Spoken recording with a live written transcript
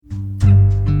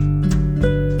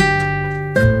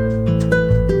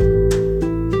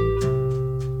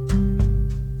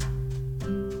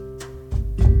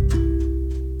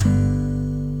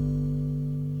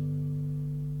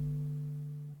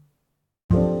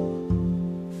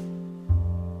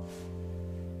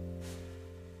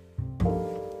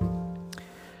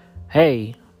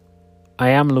Hey,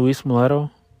 I am Luis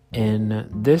Mileto, and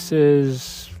this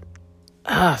is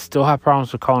still have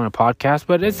problems with calling it a podcast,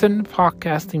 but it's a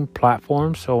podcasting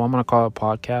platform, so I'm gonna call it a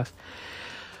podcast.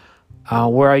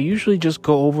 Where I usually just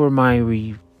go over my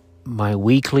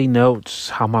weekly notes,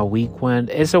 how my week went.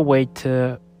 It's a way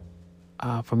to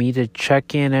for me to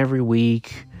check in every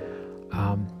week.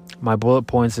 My bullet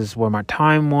points is where my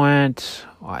time went,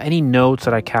 any notes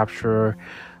that I capture.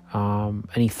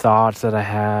 Any thoughts that I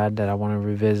had that I want to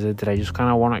revisit, that I just kind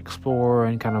of want to explore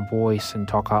and kind of voice and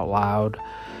talk out loud.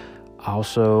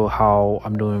 Also, how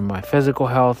I'm doing my physical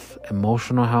health,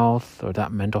 emotional health, or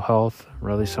that mental health.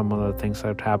 Really, some of the things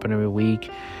that happen every week.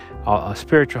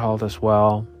 Spiritual health as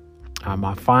well.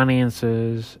 My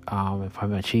finances, if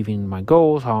I'm achieving my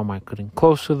goals, how am I getting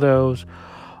close to those.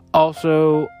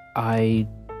 Also, I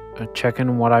check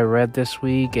in what I read this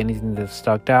week, anything that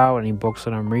stuck out, any books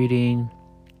that I'm reading.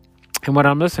 And what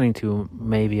I'm listening to,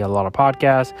 maybe a lot of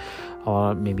podcasts,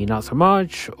 maybe not so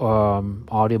much,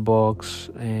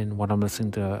 audiobooks, and what I'm listening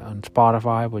to on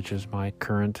Spotify, which is my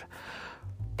current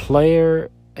player,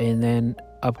 and then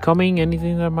upcoming,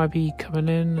 anything that might be coming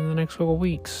in the next couple of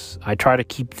weeks. I try to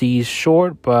keep these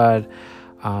short, but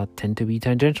tend to be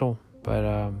tangential.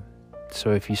 But so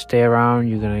if you stay around,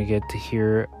 you're going to get to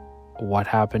hear what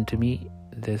happened to me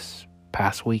this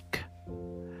past week.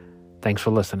 Thanks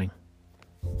for listening.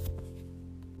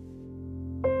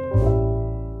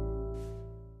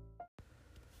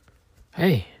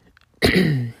 Hey,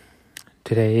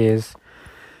 today is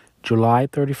July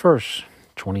 31st,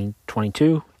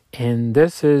 2022, and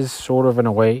this is sort of in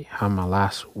a way how my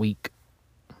last week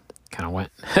kind of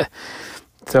went.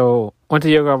 So, went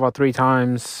to yoga about 3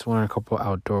 times, went on a couple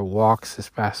outdoor walks this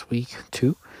past week,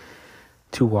 two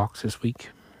walks this week.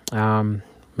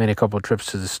 Made a couple trips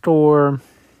to the store,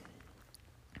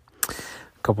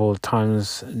 a couple of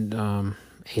times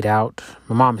ate out.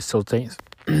 My mom is still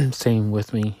staying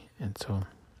with me. And so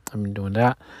I've been doing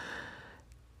that.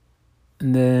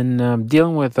 And then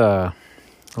dealing with a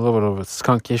little bit of a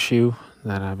skunk issue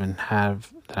that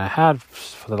I had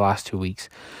for the last 2 weeks.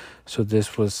 So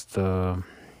this was the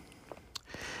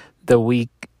week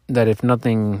that, if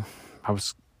nothing, I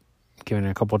was given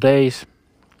a couple of days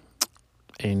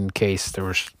in case there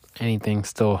was anything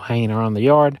still hanging around the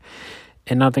yard,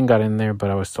 and nothing got in there, but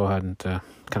I was still having to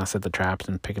kind of set the traps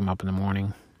and pick them up in the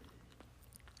morning.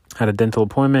 Had a dental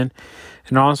appointment,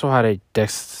 and also had a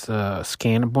DEXA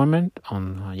scan appointment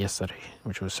on yesterday,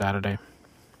 which was Saturday.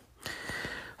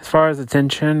 As far as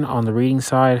attention on the reading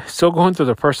side, still going through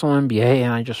the personal MBA,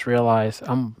 and I just realized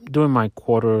I'm doing my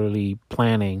quarterly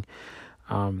planning,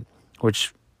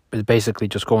 which is basically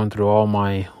just going through all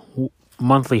my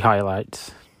monthly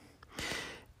highlights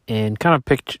and kind of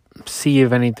see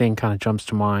if anything kind of jumps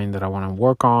to mind that I want to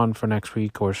work on for next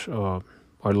week, or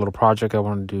a little project I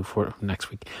want to do for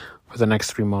next week, for the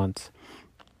next 3 months.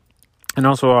 And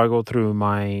also I go through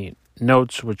my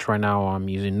notes, which right now I'm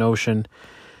using Notion,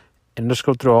 and just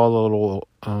go through all the little,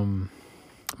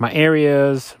 my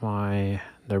areas, the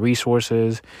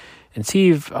resources, and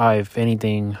see if I've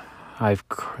anything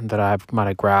that I might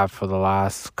have grabbed for the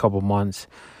last couple months.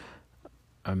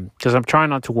 Because I'm trying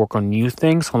not to work on new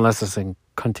things unless it's in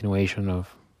continuation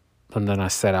of something I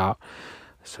set out.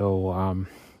 So,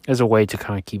 as a way to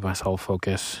kind of keep myself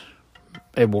focused.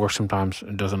 It works sometimes,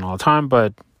 it doesn't all the time,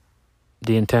 but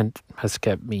the intent has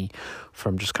kept me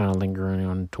from just kind of lingering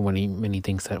on too many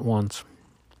things at once.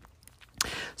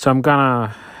 So I'm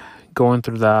kind of going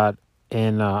through that,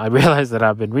 and I realized that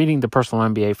I've been reading the personal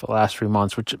MBA for the last 3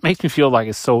 months, which makes me feel like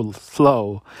it's so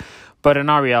slow. But in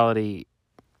our reality,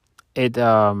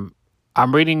 I'm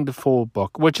reading the full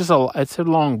book, which is it's a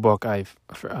long book.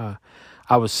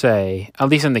 I would say, at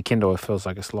least in the Kindle, it feels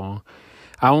like it's long.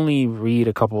 I only read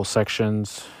a couple of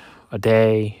sections a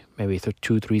day, maybe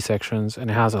 2-3 sections,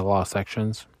 and it has a lot of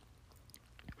sections.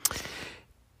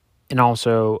 And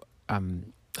also,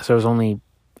 so it's only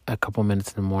a couple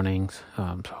minutes in the mornings,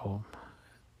 so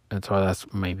that's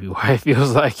maybe why it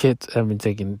feels like I've been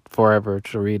taking forever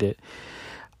to read it.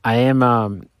 I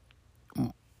am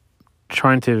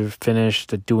trying to finish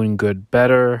the Doing Good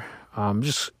Better.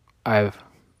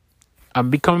 I'm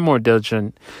becoming more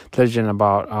diligent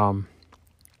about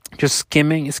just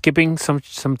skipping some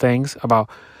things about,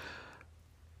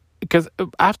 because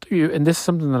after you, and this is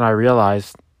something that I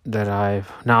realized that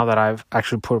now that I've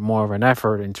actually put more of an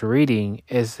effort into reading,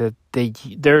 is that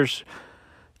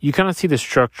you kind of see the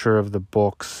structure of the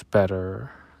books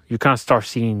better. You kind of start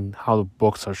seeing how the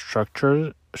books are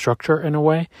structured in a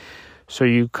way. So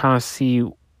you kind of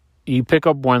you pick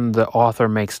up when the author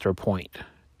makes their point.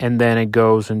 And then it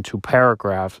goes into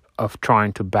paragraphs of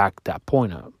trying to back that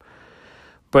point up.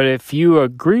 But if you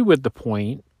agree with the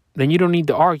point, then you don't need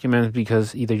the argument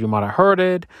because either you might have heard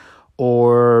it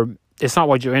or it's not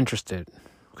what you're interested.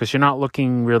 Because you're not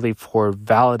looking really for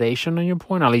validation on your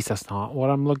point. At least that's not what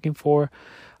I'm looking for.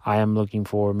 I am looking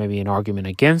for maybe an argument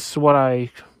against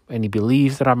any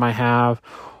beliefs that I might have,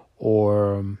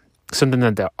 or something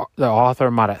that the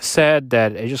author might have said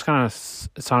that it just kind of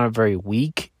sounded very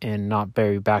weak and not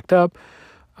very backed up.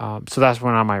 So that's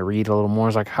when I might read a little more.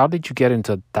 It's like, how did you get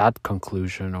into that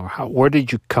conclusion, or where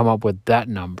did you come up with that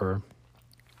number?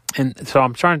 And so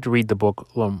I'm trying to read the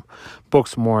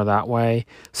books more that way.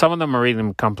 Some of them are reading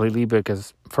them completely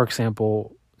because, for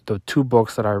example, the 2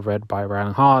 books that I read by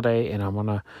Ryan Holiday, and I'm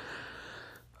gonna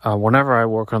whenever I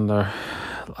work on I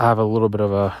have a little bit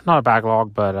of not a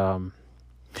backlog, but I'm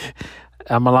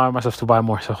allowing myself to buy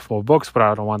more self-help books, but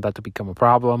I don't want that to become a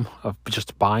problem of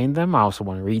just buying them. I also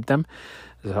want to read them.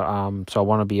 So I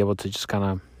want to be able to just kind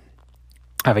of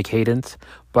have a cadence.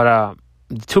 But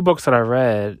the 2 books that I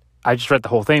read, I just read the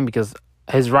whole thing because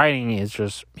his writing is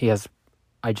just, he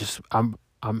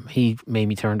made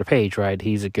me turn the page, right?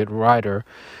 He's a good writer.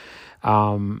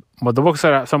 But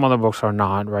some other books are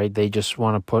not, right? They just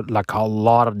want to put like a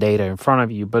lot of data in front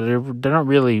of you, but they're not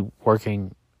really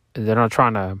working. They're not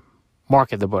trying to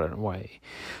market the book in a way.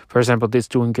 For example, this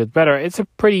Doing Good Better, it's a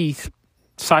pretty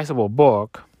sizable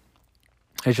book.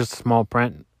 It's just small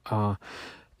print,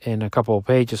 in a couple of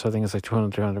pages. I think it's like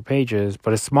 200, 300 pages,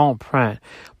 but it's small print.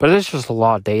 But there's just a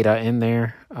lot of data in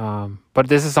there. But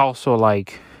this is also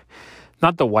like,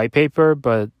 not the white paper,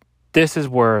 but this is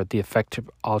where the effective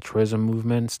altruism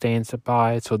movement stands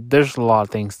by. So there's a lot of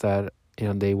things that,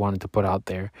 they wanted to put out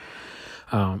there.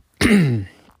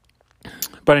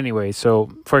 But anyway, so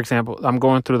for example, I'm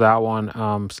going through that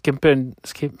one, skimping,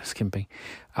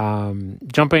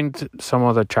 jumping to some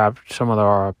of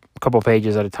the couple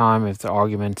pages at a time if the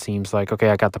argument seems like, okay,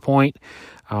 I got the point.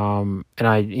 And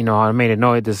I made a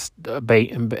note, this a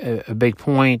big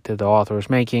point that the author is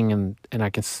making, and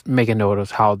I can make a note of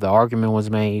how the argument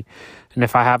was made. And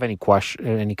if I have any question,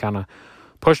 any kind of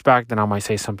pushback, then I might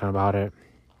say something about it.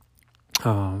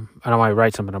 And I might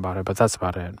write something about it, but that's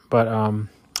about it. But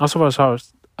also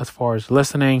as far as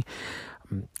listening,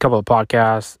 a couple of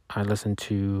podcasts. I listened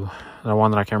to the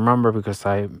one that I can remember because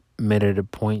I made it a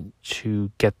point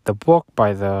to get the book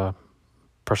by the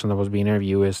person that was being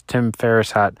interviewed. Is Tim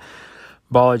Ferriss at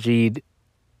Balaji,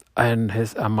 and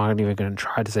I'm not even going to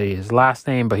try to say his last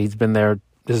name, but he's been there.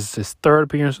 This is his 3rd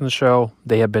appearance on the show.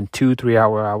 They have been 2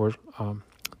 3-hour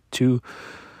 2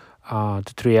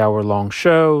 to 3 hour long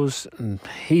shows. And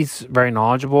he's very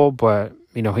knowledgeable, but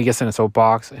he gets in a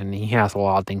soapbox and he has a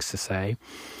lot of things to say.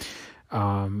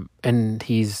 And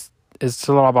it's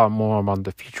a lot more about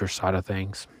the future side of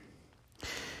things.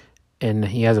 And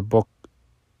he has a book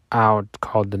out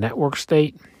called The Network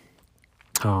State,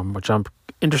 which I'm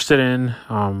interested in.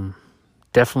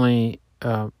 Definitely,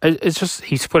 it's just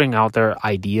he's putting out there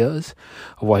ideas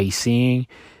of what he's seeing,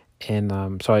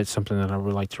 and so it's something that I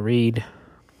would like to read.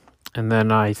 And then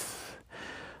there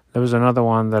was another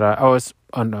one that it's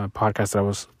on a podcast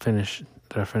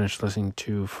that I finished listening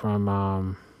to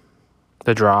from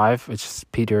The Drive, which is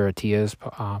Peter Attia's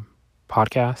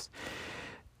podcast.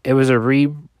 It was a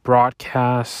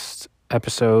rebroadcast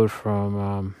episode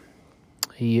from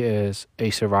he is a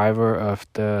survivor of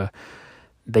the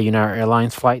United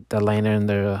Airlines flight that landed in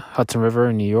the Hudson River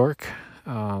in New York.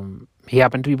 He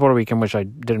happened to be Puerto Rican, which I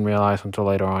didn't realize until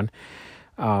later on.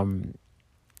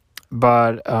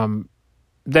 But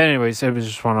then anyways, it was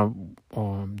just one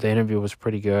of the interview was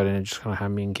pretty good, and it just kind of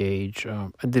had me engaged. I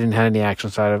didn't have any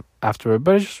action side after it,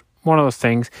 but it's just one of those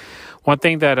things. One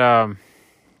thing that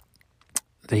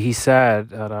he said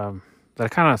that I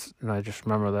kind of I just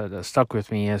remember that stuck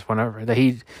with me is whenever in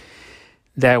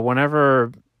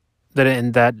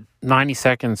that 90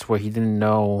 seconds where he didn't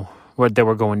know where they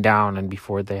were going down, and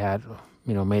before they had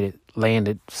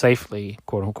landed safely,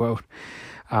 quote unquote,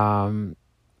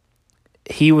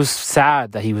 he was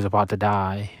sad that he was about to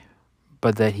die,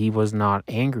 but that he was not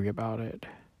angry about it.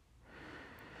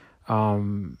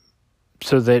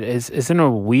 So that it's in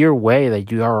a weird way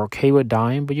that you are okay with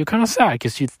dying, but you're kind of sad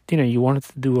because you wanted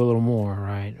to do a little more,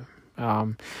 right?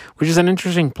 Which is an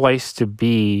interesting place to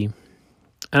be,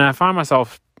 and I find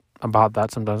myself about that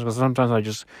sometimes, because sometimes I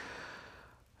just,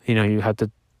 you have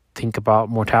to think about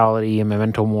mortality and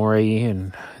memento mori,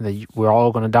 and that we're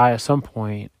all going to die at some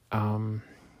point.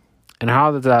 And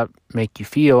how does that make you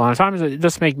feel? And at times it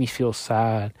just makes me feel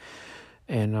sad,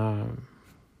 and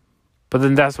but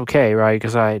then that's okay, right?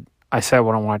 Because I said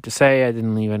what I wanted to say. I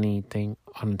didn't leave anything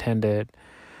unintended.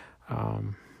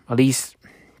 At least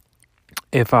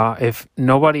if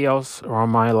nobody else around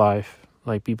my life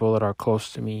like people that are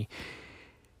close to me,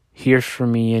 hears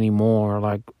from me anymore.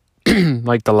 Like,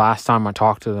 like the last time I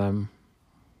talked to them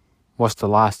was the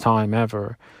last time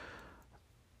ever.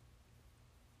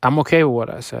 I'm okay with what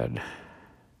I said.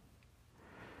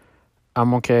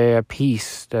 I'm okay at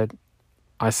peace that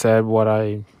I said what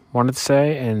I wanted to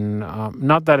say, and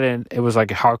not that it was like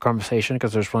a hard conversation,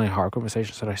 because there's plenty of hard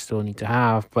conversations that I still need to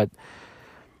have, but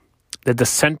that the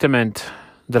sentiment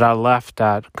that I left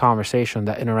that conversation,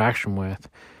 that interaction with,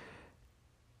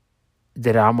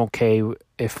 that I'm okay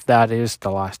if that is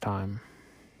the last time.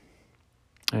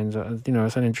 And,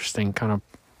 it's an interesting kind of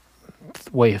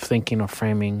way of thinking, of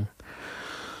framing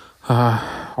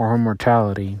our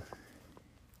mortality.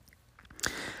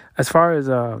 As far as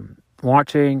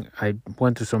watching, I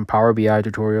went to some Power BI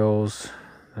tutorials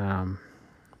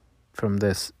from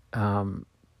this in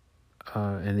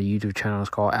the YouTube channel. It's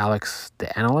called Alex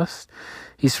the Analyst.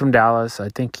 He's from Dallas. I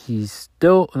think he's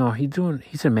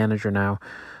a manager now.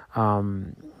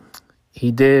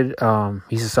 He's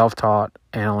a self-taught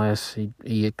analyst.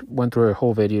 He went through a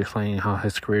whole video explaining how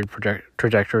his career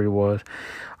trajectory was.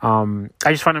 I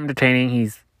just find him entertaining.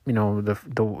 He's,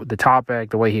 the topic,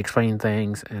 the way he explained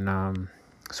things, and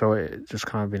so it just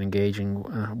kind of been engaging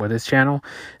with his channel.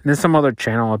 And then some other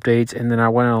channel updates, and then I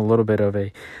went on a little bit of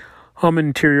a home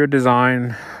interior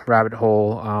design rabbit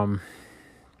hole.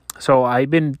 So I've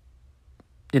been,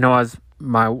 as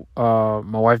my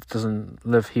wife doesn't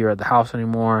live here at the house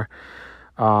anymore.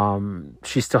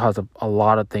 She still has a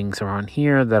lot of things around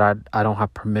here that I don't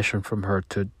have permission from her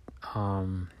to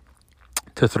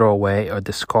throw away or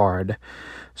discard.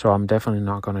 So I'm definitely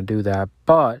not going to do that.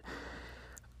 But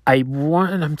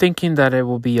I'm thinking that it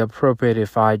will be appropriate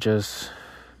if I just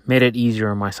made it easier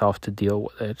on myself to deal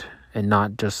with it, and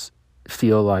not just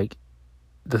feel like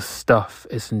the stuff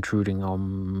is intruding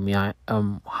on me,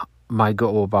 my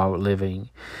go about living.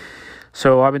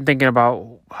 So I've been thinking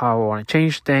about how I want to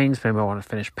change things. Maybe I want to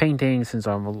finish painting, since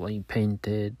I've only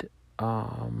painted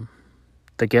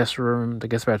the guest room, the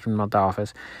guest bathroom, not the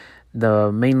office,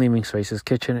 the main living spaces,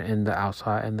 kitchen, and the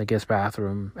outside, and the guest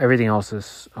bathroom. Everything else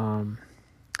is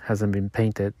hasn't been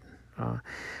painted. So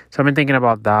I've been thinking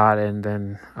about that, and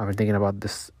then I've been thinking about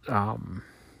this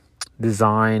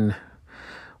design,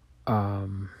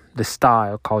 the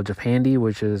style called Japandi,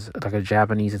 which is like a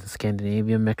Japanese and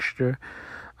Scandinavian mixture.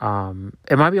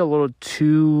 It might be a little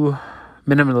too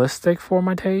minimalistic for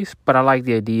my taste, but I like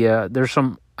the idea. There's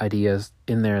some ideas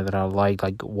in there that I like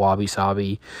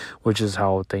wabi-sabi, which is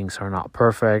how things are not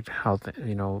perfect, how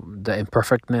the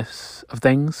imperfectness of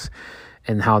things,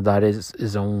 and how that is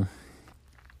his own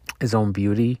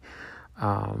beauty.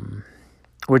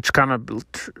 Which kind of,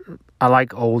 I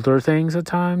like older things at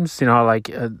times. I like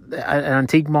an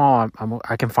antique mall.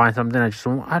 I can find something.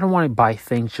 I don't want to buy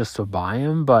things just to buy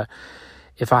them, but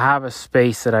if I have a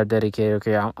space that I dedicate,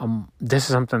 okay, this is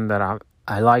something that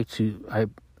I like to.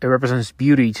 It represents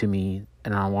beauty to me,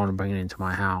 and I want to bring it into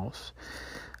my house.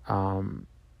 So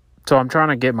I'm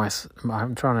trying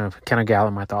to kind of gather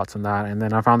my thoughts on that, and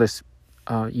then I found this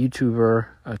YouTuber.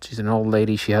 She's an old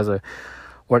lady. She has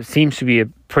what seems to be a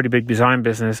pretty big design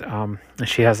business. And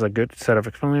she has a good set of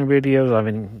explaining videos. I've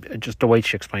been, just the way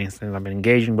she explains things, I've been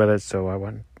engaging with it. So I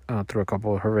went through a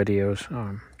couple of her videos,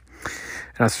 and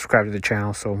I subscribed to the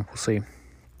channel. So we'll see.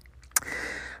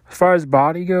 As far as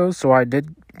body goes, so I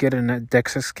did get a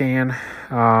DEXA scan.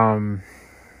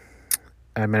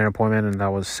 I made an appointment, and that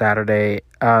was Saturday.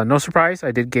 No surprise,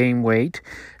 I did gain weight.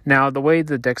 Now, the way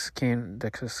the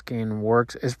DEXA scan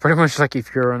works is pretty much like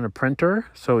if you're on a printer.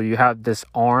 So you have this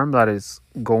arm that is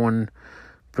going,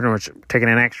 pretty much taking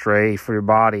an X-ray for your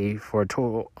body for a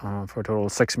total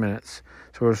of 6 minutes.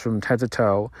 So it's from head to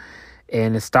toe,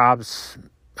 and it stops.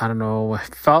 I don't know.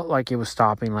 It felt like it was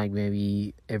stopping like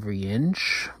maybe every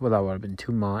inch, but that would have been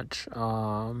too much.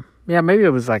 Maybe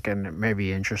it was like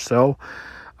maybe inch or so.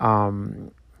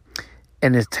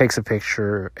 And it takes a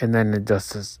picture, and then it does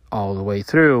this all the way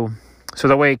through. So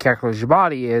the way it calculates your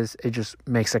body is, it just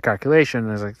makes a calculation.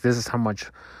 It's like, this is how much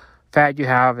fat you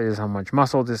have, it is how much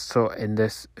muscle so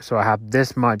I have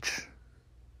this much,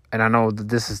 and I know that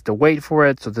this is the weight for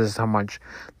it, so this is how much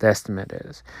the estimate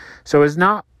is. So it's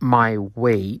not my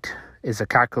weight, it's a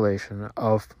calculation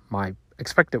of my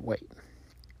expected weight.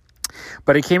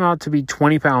 But it came out to be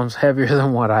 20 pounds heavier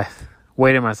than what I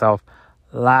weighed myself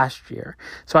last year.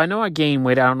 So I know I gained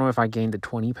weight. I don't know if I gained the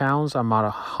 20 pounds. I'm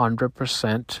not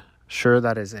 100% sure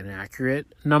that is an accurate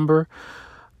number.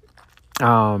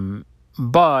 But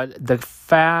the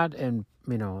fat and,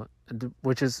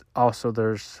 which is also,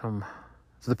 there's some,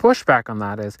 so the pushback on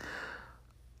that is,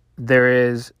 there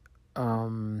is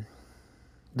the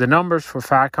numbers for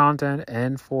fat content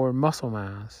and for muscle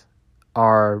mass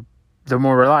they're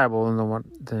more reliable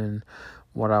than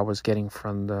what I was getting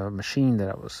from the machine that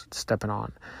I was stepping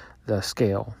on, the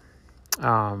scale.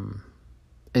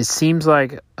 It seems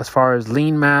like as far as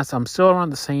lean mass, I'm still around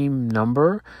the same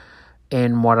number.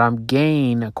 And what I'm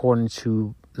gaining, according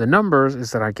to the numbers,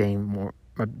 is that I gain more.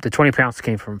 The 20 pounds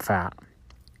came from fat.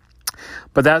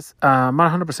 But that's, I'm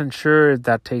not 100% sure if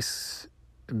that takes,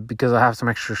 because I have some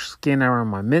extra skin around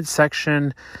my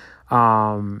midsection,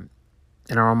 and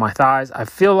around my thighs. I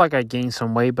feel like I gained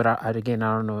some weight, but I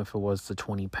don't know if it was the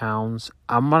 20 pounds.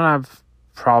 I'm going to have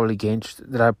probably gained,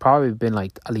 that I've probably been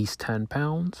like at least 10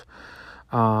 pounds.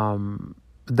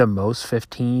 The most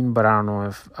 15, but I don't know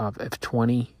if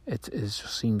 20, it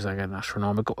just seems like an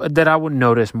astronomical, that I would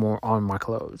notice more on my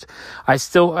clothes. I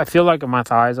feel like my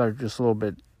thighs are just a little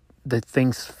bit, the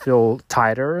things feel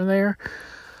tighter in there.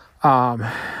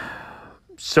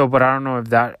 So, but I don't know if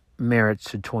that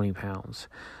merits to 20 pounds.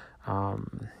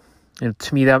 And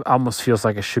to me, that almost feels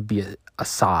like it should be a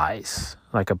size,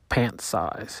 like a pant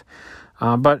size.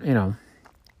 But,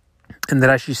 and that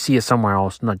I should see it somewhere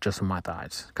else, not just on my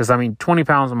thighs. Because, 20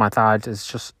 pounds on my thighs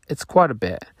is it's quite a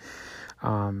bit.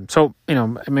 So,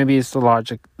 maybe it's the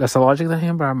logic. That's the logic that I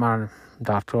am, but I'm not a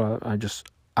doctor.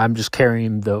 I'm just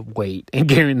carrying the weight and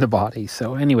carrying the body.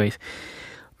 So, anyways.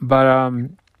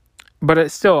 But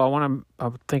it's still, I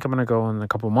think I'm going to go in a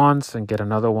couple months and get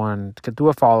another one, to do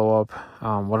a follow-up.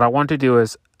 What I want to do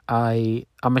is,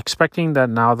 I'm expecting that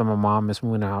now that my mom is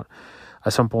moving out,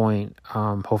 at some point,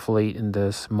 hopefully in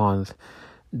this month,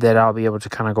 that I'll be able to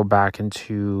kind of go back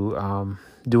into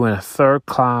doing a third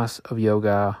class of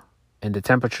yoga. And the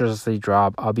temperatures, as they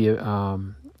drop, I'm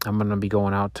going to be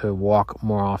going out to walk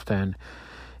more often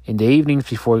in the evenings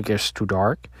before it gets too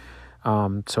dark.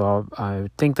 So I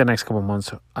think the next couple of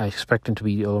months, I expect them to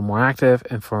be a little more active,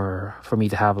 and for me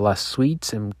to have less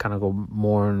sweets and kind of go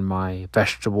more in my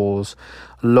vegetables,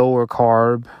 lower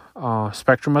carb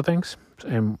spectrum of things.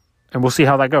 And we'll see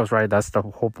how that goes, right? That's the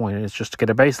whole point. It's just to get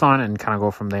a baseline and kind of go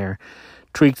from there.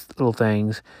 Tweak little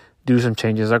things, do some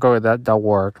changes. That'll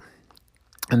work.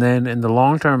 And then in the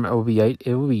long term, it will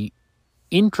be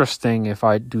interesting if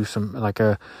I do some like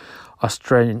a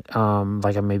strength,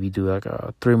 like I maybe do like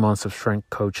a 3 months of strength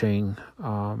coaching,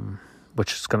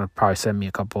 which is going to probably send me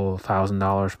a couple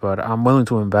 $1,000, but I'm willing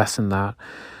to invest in that.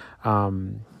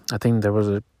 I think there was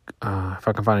if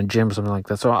I can find a gym or something like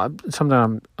that. So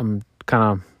something I'm kind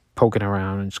of poking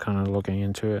around and just kind of looking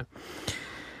into it.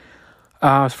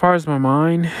 As far as my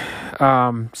mind,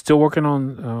 still working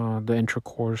on the intro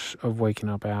course of Waking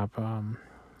Up app.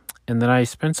 And then I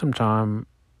spent some time,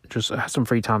 I had some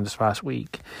free time this past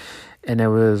week. And it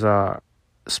was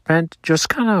spent just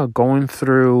kind of going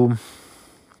through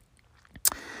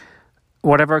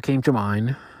whatever came to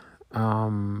mind.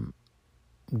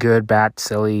 Good, bad,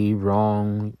 silly,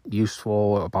 wrong,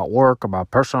 useful, about work,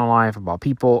 about personal life, about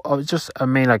people. I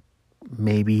made like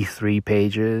maybe 3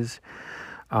 pages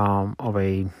of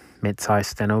a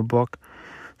mid-sized steno book.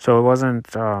 So it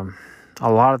wasn't a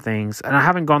lot of things. And I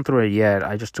haven't gone through it yet.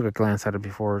 I just took a glance at it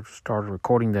before I started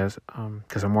recording this,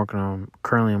 because I'm working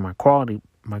currently on my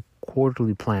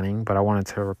quarterly planning, but I wanted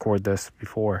to record this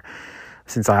before,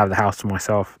 since I have the house to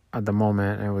myself at the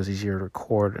moment, and it was easier to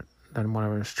record than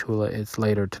whenever it's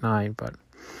later tonight. But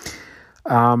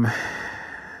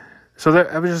so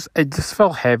it just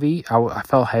felt heavy. I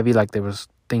felt heavy, like there was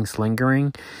things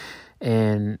lingering,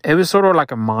 and it was sort of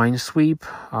like a mind sweep,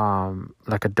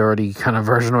 like a dirty kind of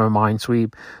version of a mind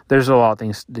sweep. There's a lot of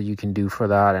things that you can do for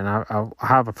that, and I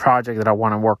have a project that I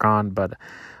want to work on, but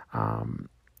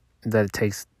that it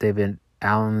takes David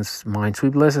Allen's mind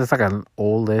sweep list. It's like an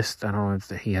old list. I don't know if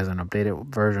he has an updated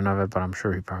version of it, but I'm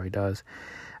sure he probably does.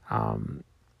 And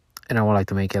I would like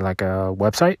to make it like a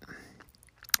website.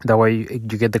 That way you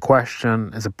get the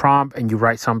question as a prompt and you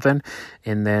write something,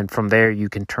 and then from there you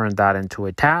can turn that into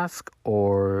a task,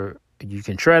 or you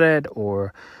can shred it,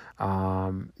 or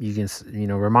you can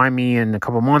remind me in a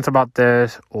couple months about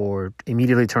this, or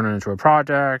immediately turn it into a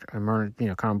project, and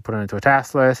kind of put it into a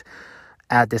task list.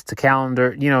 Add this to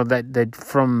calendar. That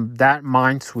from that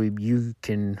mind sweep you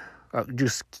can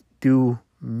just do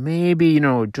maybe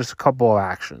just a couple of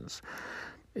actions,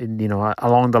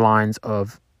 along the lines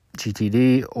of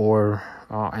GTD or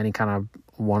any kind of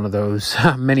one of those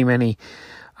many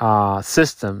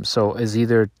systems. So it's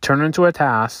either turn into a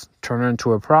task, turn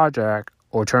into a project,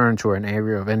 or turn into an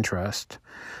area of interest,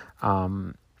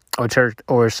 or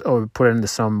put it into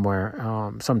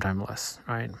somewhere, sometime less,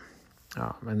 right?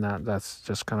 And that's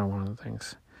just kind of one of the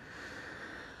things.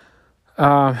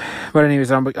 But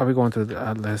anyways, I'll be going through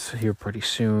that list here pretty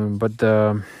soon. But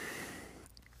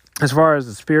as far as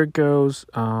the spirit goes,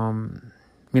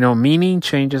 Meaning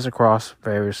changes across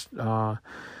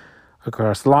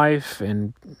across life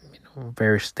and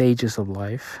various stages of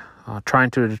life.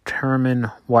 Trying to determine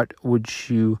what would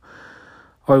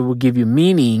give you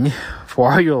meaning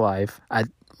for your life at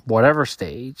whatever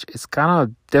stage, it's kind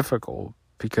of difficult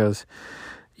because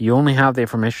you only have the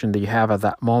information that you have at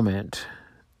that moment.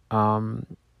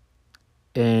 And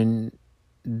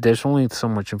there's only so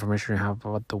much information you have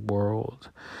about the world.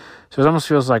 So it almost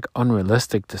feels like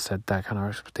unrealistic to set that kind of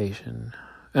expectation.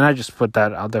 And I just put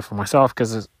that out there for myself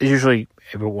because it's usually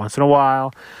every once in a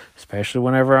while, especially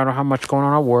whenever I don't have much going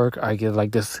on at work, I get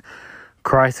like this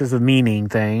crisis of meaning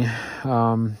thing.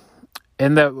 And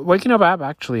the Waking Up app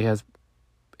actually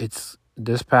it's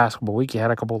this past couple week, you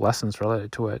had a couple lessons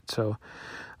related to it. So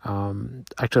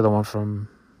actually the one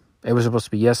it was supposed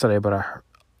to be yesterday, but I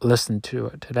listened to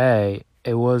it today.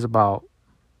 It was about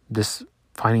this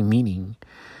finding meaning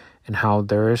and how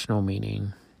there is no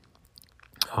meaning.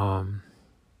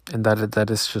 And that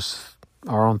is just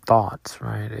our own thoughts,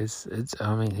 right?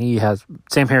 He has,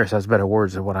 Sam Harris has better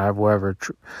words than what I will ever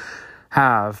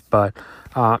have, but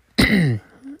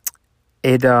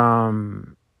it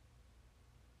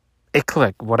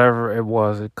clicked. Whatever it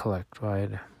was, it clicked, right?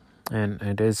 And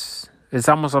it's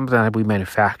almost something that we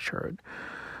manufactured.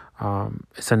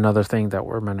 It's another thing that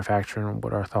we're manufacturing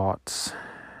with our thoughts,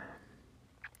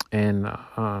 and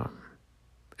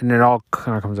it all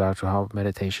kind of comes out to how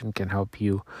meditation can help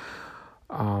you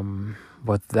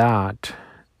with that.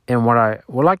 And what I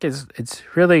would like is, it's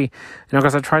really,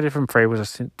 because I try different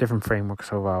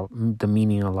frameworks about the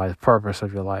meaning of life, purpose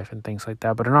of your life, and things like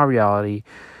that. But in our reality,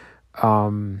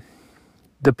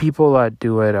 the people that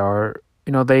do it are,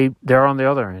 they're on the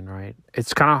other end, right?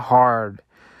 It's kind of hard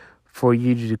for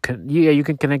you to, you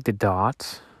can connect the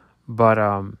dots, but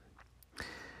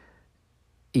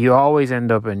you always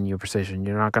end up in your position.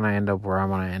 You're not going to end up where I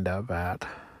want to end up at.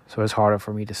 So it's harder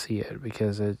for me to see it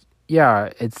because if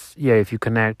you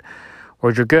connect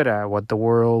what you're good at, what the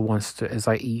world wants to, it's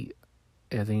like, I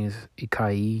think it's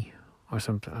Ikai or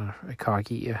something,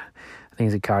 Ikagi, yeah. I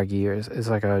think it's Ikagi. It's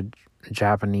like a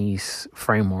Japanese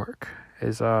framework.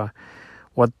 Is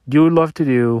what you love to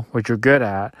do, what you're good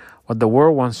at, what the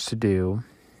world wants you to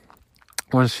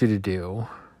do,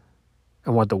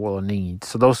 and what the world needs.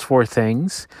 So those four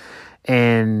things,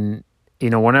 and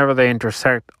whenever they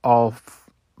intersect all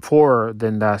four,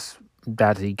 then that's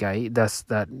Ikai. That's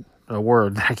that a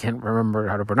word that I can't remember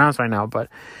how to pronounce right now, but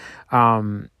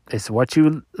it's what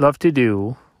you love to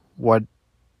do, what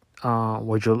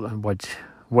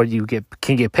you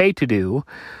can get paid to do,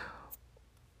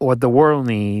 what the world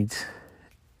needs,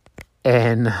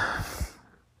 and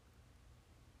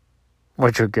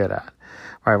what you're good at.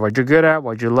 Right, what you're good at,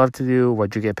 what you love to do,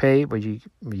 what you get paid,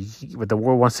 what the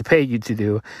world wants to pay you to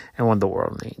do, and what the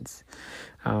world needs.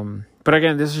 But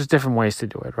again, there's just different ways to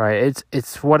do it, right?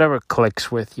 It's whatever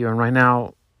clicks with you. And right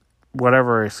now,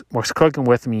 what's clicking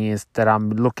with me is that I'm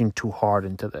looking too hard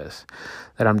into this,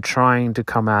 that I'm trying to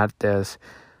come at this,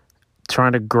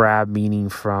 trying to grab meaning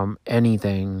from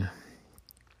anything.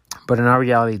 But in our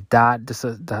reality, that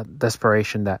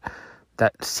desperation, that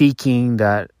seeking,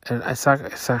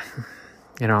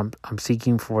 I'm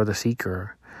seeking for the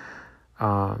seeker.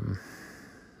 I'm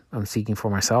seeking for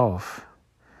myself.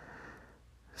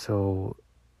 So,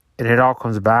 and it all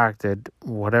comes back that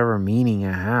whatever meaning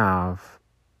I have,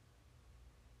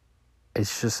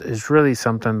 it's really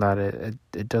something that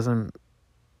it doesn't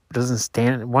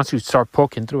stand. Once you start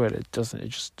poking through it, it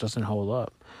just doesn't hold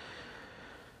up.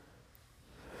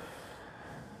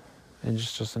 It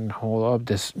just doesn't hold up.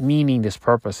 This meaning, this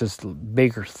purpose, this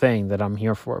bigger thing that I'm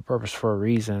here for, a purpose for a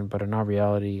reason. But in our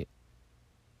reality,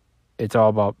 it's all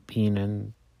about being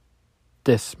in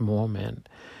this moment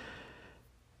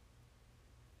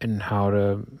and how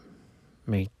to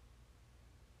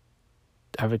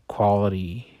have a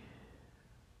quality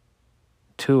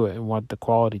to it, and what the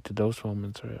quality to those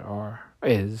moments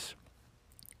is.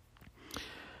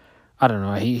 I don't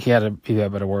know. He had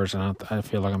better words, and I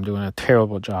feel like I'm doing a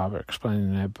terrible job at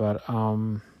explaining it. But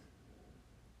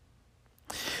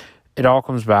it all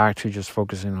comes back to just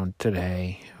focusing on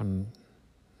today, on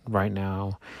right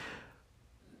now.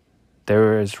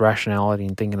 There is rationality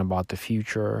in thinking about the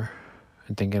future,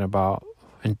 and thinking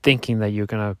that you're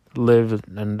gonna live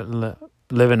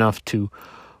enough to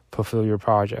fulfill your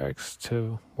projects,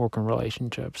 to work on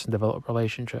relationships and develop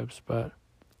relationships, but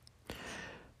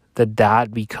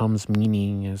that becomes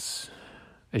meaning is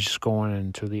just going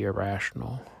into the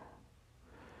irrational.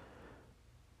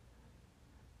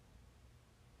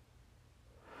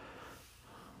 I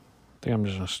think I'm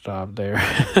just going to stop there.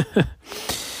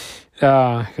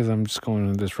 Because I'm just going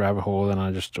into this rabbit hole and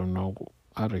I just don't know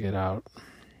how to get out.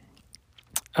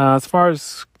 As far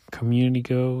as community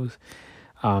goes,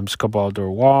 just a couple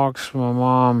outdoor walks with my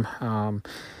mom.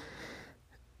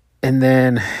 And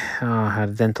then I had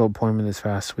a dental appointment this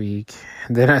past week.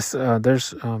 And then there's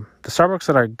the Starbucks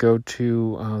that I go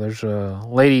to. There's a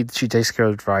lady, she takes care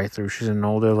of the drive-thru. She's an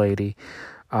older lady.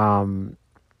 And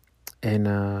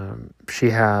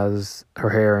she has her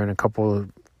hair in a couple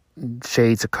of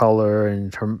shades of color,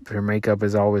 and her makeup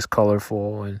is always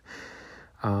colorful. And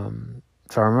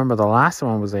so I remember the last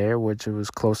one was there, which it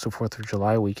was close to 4th of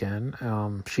July weekend.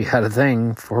 She had a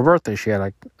thing for her birthday. She had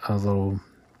like a little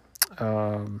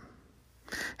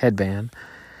headband,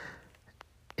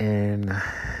 and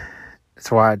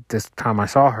so this time I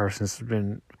saw her, since it's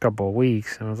been a couple of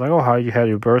weeks, and I was like, "Oh, how you had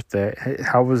your birthday?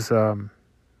 How was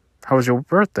your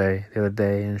birthday the other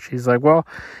day?" And she's like, "Well,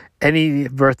 any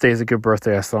birthday is a good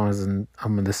birthday as long as I'm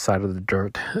on this side of the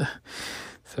dirt."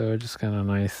 So it's just kind of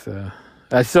nice.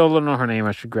 I still don't know her name.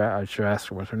 I should ask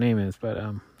her what her name is, but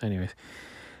anyways.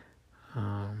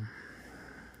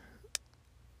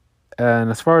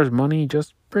 And as far as money,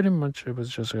 just pretty much it was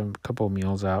just a couple of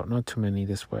meals out, not too many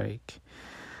this week.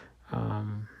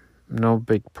 No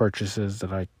big purchases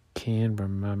that I can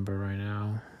remember right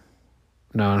now.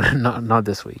 No, not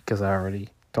this week, because I already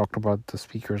talked about the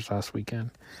speakers last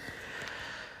weekend.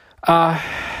 But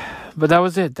that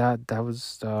was it. That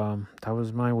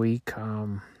was my week.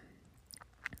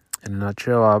 In a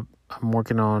nutshell, I'm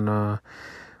working on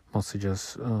mostly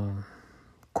just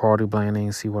quality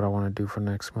planning, see what I want to do for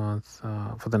next month,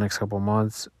 for the next couple of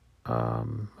months.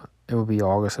 It will be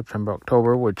August, September,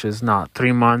 October, which is not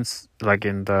 3 months like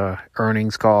in the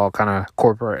earnings call, kind of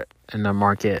corporate in the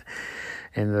market,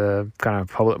 in the kind of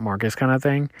public markets kind of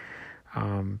thing.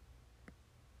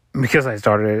 Because I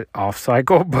started off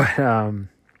cycle, but it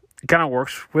kind of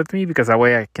works with me, because that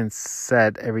way I can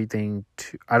set everything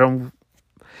to.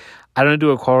 I don't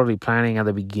do a quality planning at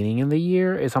the beginning of the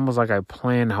year. It's almost like I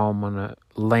plan how I'm going to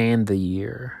land the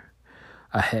year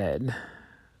ahead,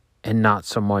 and not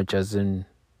so much as in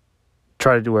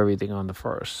try to do everything on the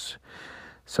first.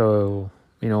 So,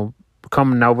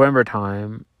 come November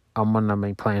time, I'm going to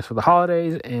make plans for the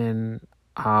holidays and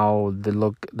how the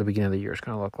beginning of the year is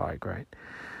going to look like, right?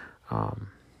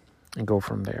 And go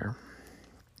from there.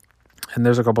 And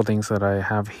there's a couple things that I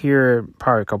have here,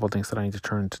 probably a couple things that I need to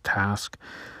turn to task.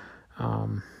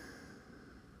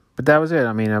 But that was it.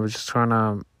 I mean, I was just trying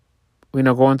to,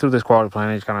 going through this quality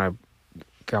planning, just kind of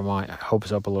got my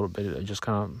hopes up a little bit. It just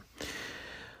kind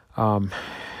of,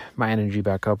 my energy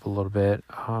back up a little bit.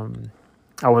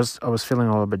 I was feeling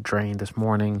a little bit drained this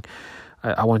morning.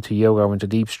 I went to yoga. I went to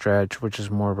deep stretch, which is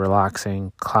more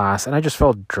relaxing class, and I just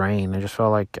felt drained. I just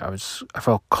felt like I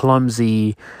felt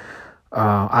clumsy,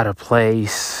 out of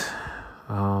place.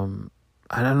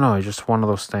 I don't know, it's just one of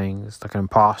those things, like an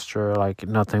imposter, like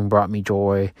nothing brought me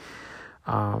joy.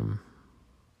 But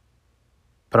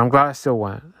I'm glad I still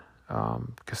went,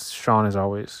 because Sean is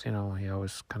always, he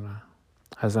always kind of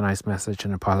has a nice message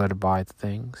and a positive vibe to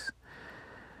things.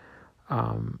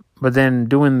 But then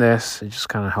doing this, it just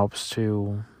kind of helps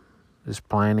to this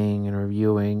planning and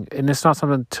reviewing. And it's not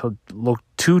something to look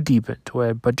too deep into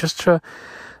it, but just to,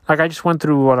 I just went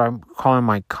through what I'm calling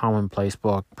my commonplace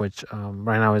book, which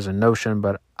right now is a Notion,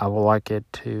 but I would like it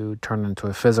to turn into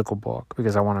a physical book,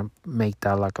 because I want to make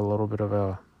that like a little bit of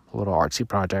a little artsy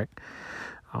project,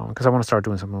 because I want to start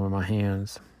doing something with my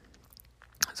hands,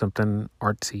 something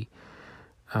artsy.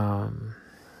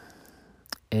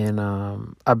 And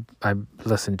I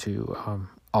listened to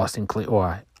Austin Kleon, or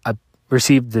I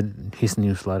received his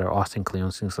newsletter, Austin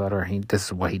Kleon's newsletter. This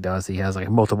is what he does. He has like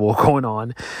multiple going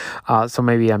on. So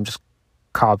maybe I'm just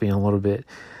copying a little bit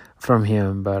from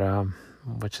him, but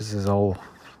which is his old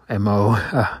MO.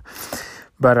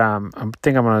 But I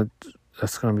think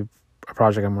that's gonna be a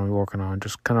project I'm gonna be working on.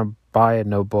 Just kind of buy a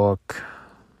notebook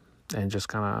and just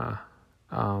kind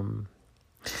of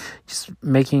just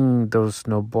making those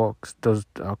notebooks, those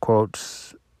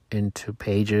quotes into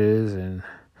pages, and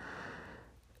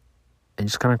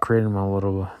just kind of creating my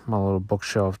little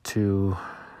bookshelf to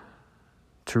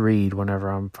read whenever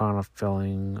I'm kind of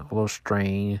feeling a little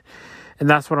strain. And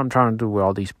that's what I'm trying to do with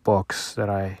all these books that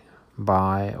I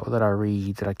buy or that I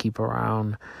read, that I keep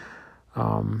around.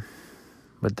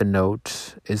 But the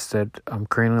notes is that I'm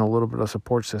creating a little bit of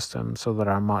support system, so that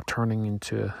I'm not turning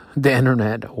into the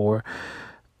internet or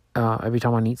every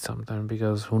time I need something,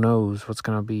 because who knows what's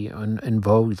going to be in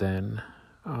vogue then.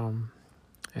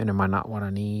 And it might not what I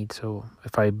need. So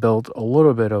if I build a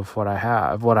little bit of what I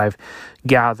have, what I've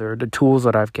gathered, the tools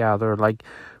that I've gathered, like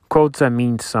quotes that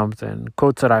mean something,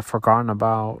 quotes that I've forgotten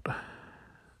about,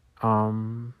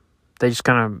 they just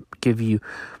kind of give you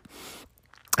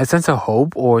a sense of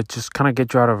hope, or just kind of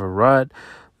get you out of a rut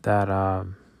that,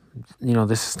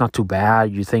 this is not too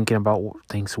bad. You're thinking about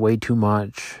things way too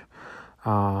much.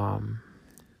 That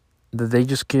they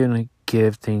just gonna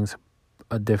give things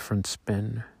a different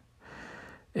spin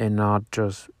and not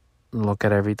just look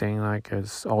at everything like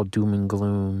it's all doom and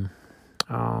gloom.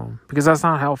 Because that's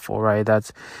not helpful, right?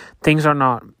 Things are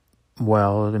not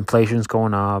well. Inflation's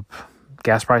going up.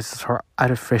 Gas prices are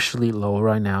artificially low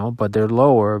right now, but they're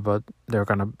lower. But they're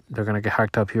gonna get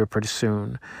hiked up here pretty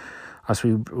soon, as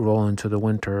we roll into the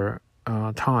winter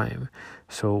time.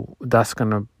 So that's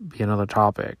gonna be another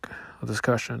topic of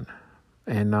discussion,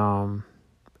 and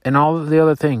all of the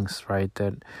other things, right?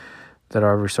 That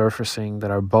are resurfacing,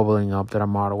 that are bubbling up, that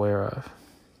I'm not aware of.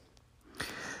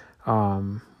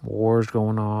 Wars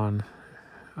going on.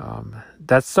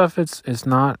 That stuff it's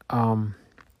not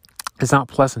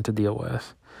pleasant to deal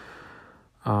with.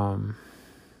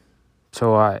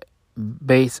 So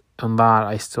based on that,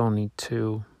 I still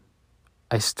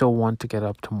want to get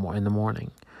up in the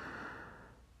morning.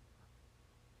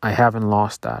 I haven't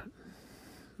lost that.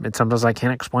 And sometimes I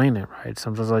can't explain it, right?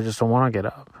 Sometimes I just don't want to get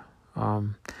up.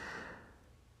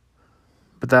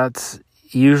 But that's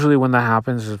usually when that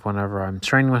happens is whenever I'm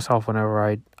training myself,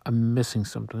 whenever I'm missing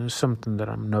something. There's something that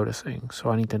I'm noticing.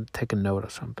 So I need to take a note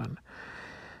of something.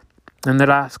 In the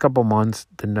last couple months,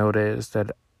 the note is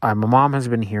that my mom has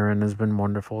been here and has been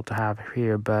wonderful to have her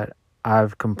here, but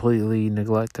I've completely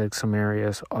neglected some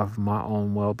areas of my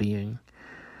own well-being.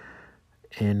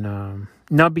 And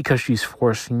not because she's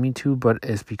forcing me to, but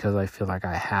it's because I feel like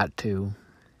I had to.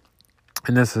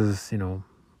 And this is,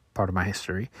 part of my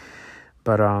history.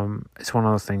 But it's one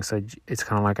of those things that it's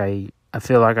kind of like I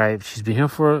feel like she's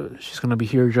going to be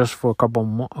here just for a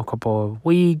couple of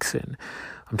weeks, and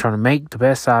I'm trying to make the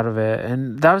best out of it.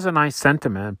 And that was a nice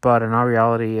sentiment, but in our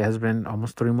reality, it has been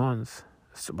almost 3 months.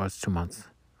 It's 2 months,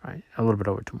 right? A little bit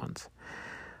over 2 months.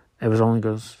 It was only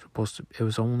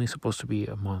supposed to be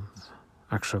a month,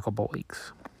 actually a couple of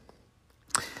weeks.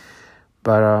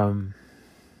 But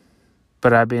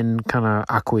I've been kind of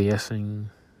acquiescing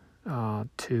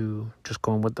to just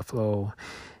going with the flow,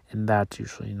 and that's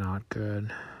usually not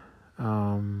good.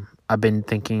 I've been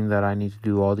thinking that I need to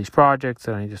do all these projects,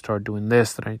 that I need to start doing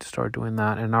this, that I need to start doing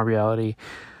that. And in our reality,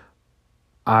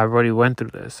 I already went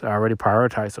through this. I already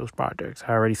prioritized those projects.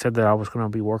 I already said that I was going to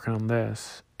be working on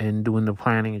this, and doing the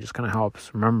planning. It just kind of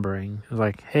helps remembering. It's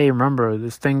like, hey, remember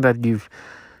this thing that you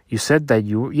said that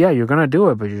you're going to do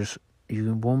it, but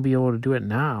you won't be able to do it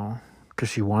now.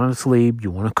 Because you want to sleep,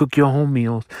 you want to cook your home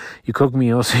meals, you cook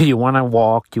meals, you want to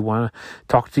walk, you want to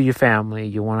talk to your family,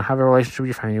 you want to have a relationship with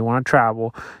your family, you want to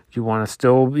travel, you want to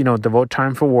still, devote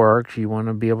time for work, you want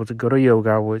to be able to go to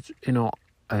yoga, which,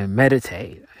 and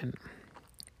meditate and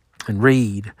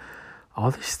read.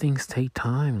 All these things take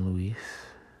time, Luis.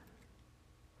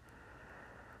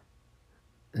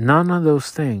 None of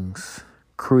those things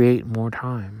create more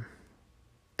time,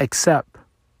 except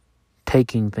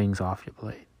taking things off your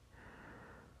plate.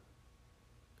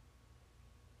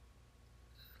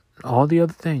 All the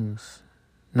other things,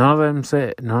 none of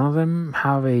them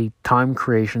have a time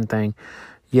creation thing.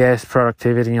 Yes,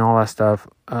 productivity and all that stuff.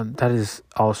 That is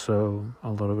also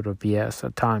a little bit of BS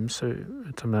at times. So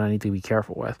it's something I need to be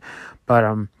careful with. But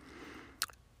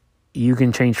you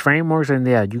can change frameworks, and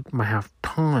you might have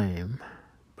time,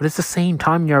 but it's the same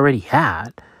time you already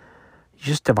had. You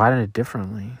just divided it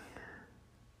differently.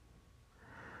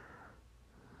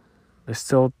 There's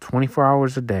still 24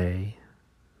 hours a day.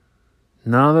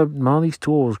 None of these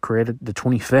tools created the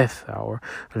 25th hour.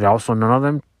 But also, none of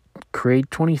them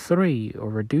create 23 or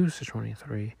reduce to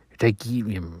 23.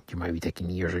 You might be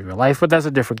taking years of your life, but that's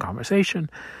a different conversation.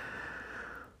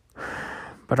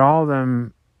 But all of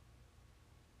them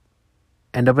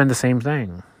end up in the same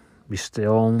thing. You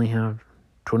still only have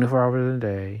 24 hours a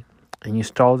day, and you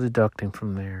start deducting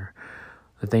from there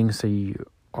the things that you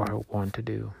want to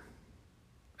do.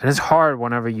 And it's hard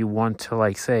whenever you want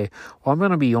to say, well, I'm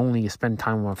going to be only spend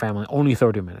time with my family, only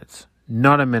 30 minutes.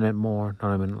 Not a minute more,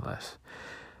 not a minute less.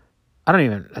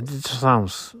 It just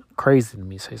sounds crazy to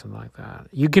me to say something like that.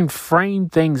 You can frame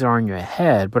things on your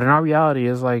head, but in our reality,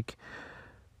 it's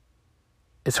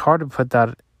hard to put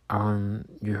that on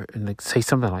and say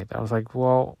something like that. I was like,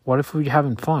 well, what if we're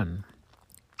having fun?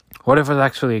 What if it's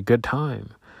actually a good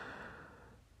time?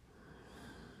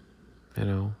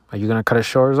 Are you going to cut it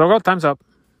short? Oh, time's up.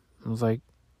 I was like,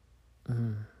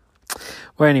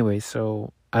 Well, anyway,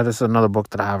 so this is another book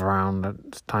that I have around.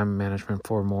 That's Time Management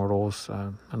for Mortals.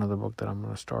 Another book that I'm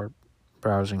going to start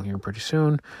browsing here pretty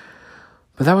soon.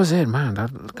 But that was it, man.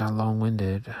 That got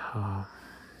long-winded.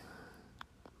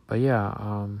 But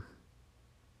yeah,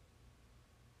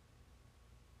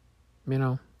 you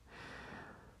know.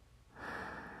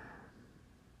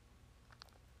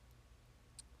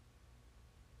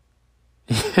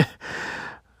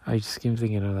 I just keep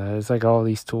thinking of that. It's like all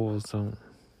these tools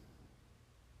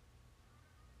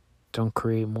don't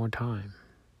create more time.